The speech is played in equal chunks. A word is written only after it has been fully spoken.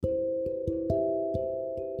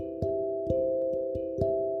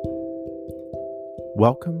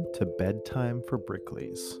Welcome to Bedtime for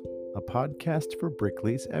Brickleys, a podcast for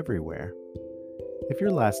Brickleys everywhere. If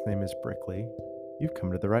your last name is Brickley, you've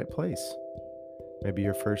come to the right place. Maybe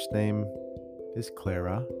your first name is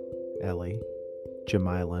Clara, Ellie,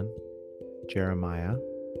 Jamilin, Jeremiah,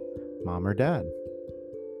 Mom or Dad.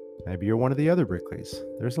 Maybe you're one of the other Brickleys.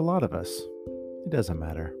 There's a lot of us. It doesn't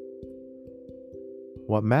matter.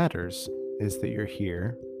 What matters is that you're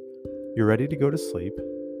here, you're ready to go to sleep,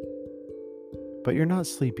 but you're not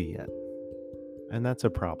sleepy yet, and that's a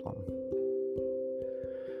problem.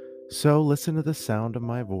 So listen to the sound of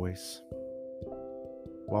my voice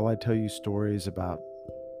while I tell you stories about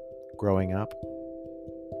growing up,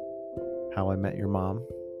 how I met your mom,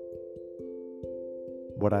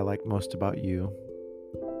 what I like most about you,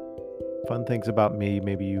 fun things about me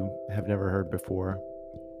maybe you have never heard before,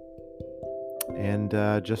 and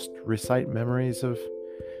just recite memories of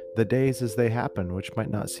the days as they happen, which might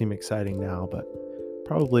not seem exciting now, but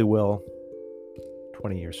probably will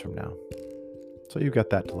 20 years from now. So you've got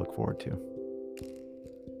that to look forward to.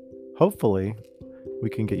 Hopefully, we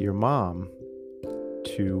can get your mom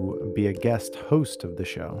to be a guest host of the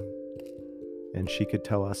show, and she could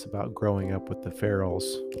tell us about growing up with the Farrells,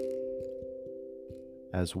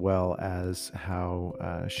 as well as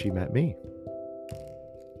how she met me.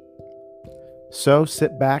 So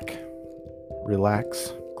sit back,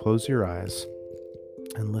 relax, close your eyes,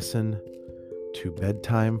 and listen to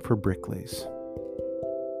Bedtime for Brickleys.